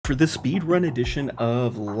for the speedrun edition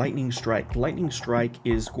of Lightning Strike. Lightning Strike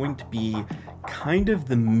is going to be kind of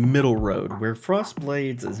the middle road, where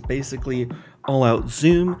Frostblades is basically all-out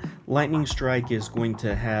zoom. Lightning Strike is going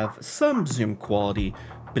to have some zoom quality,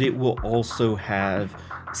 but it will also have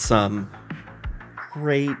some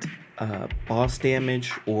great boss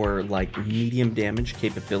damage or like medium damage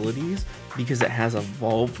capabilities because it has a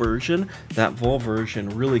Vol version. That Vol version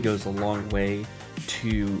really goes a long way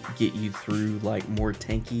to get you through like more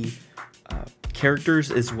tanky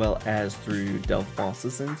characters as well as through delve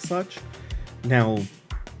bosses and such. Now,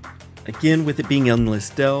 again, with it being endless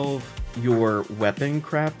delve, your weapon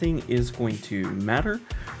crafting is going to matter,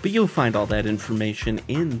 but you'll find all that information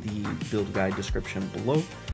in the build guide description below.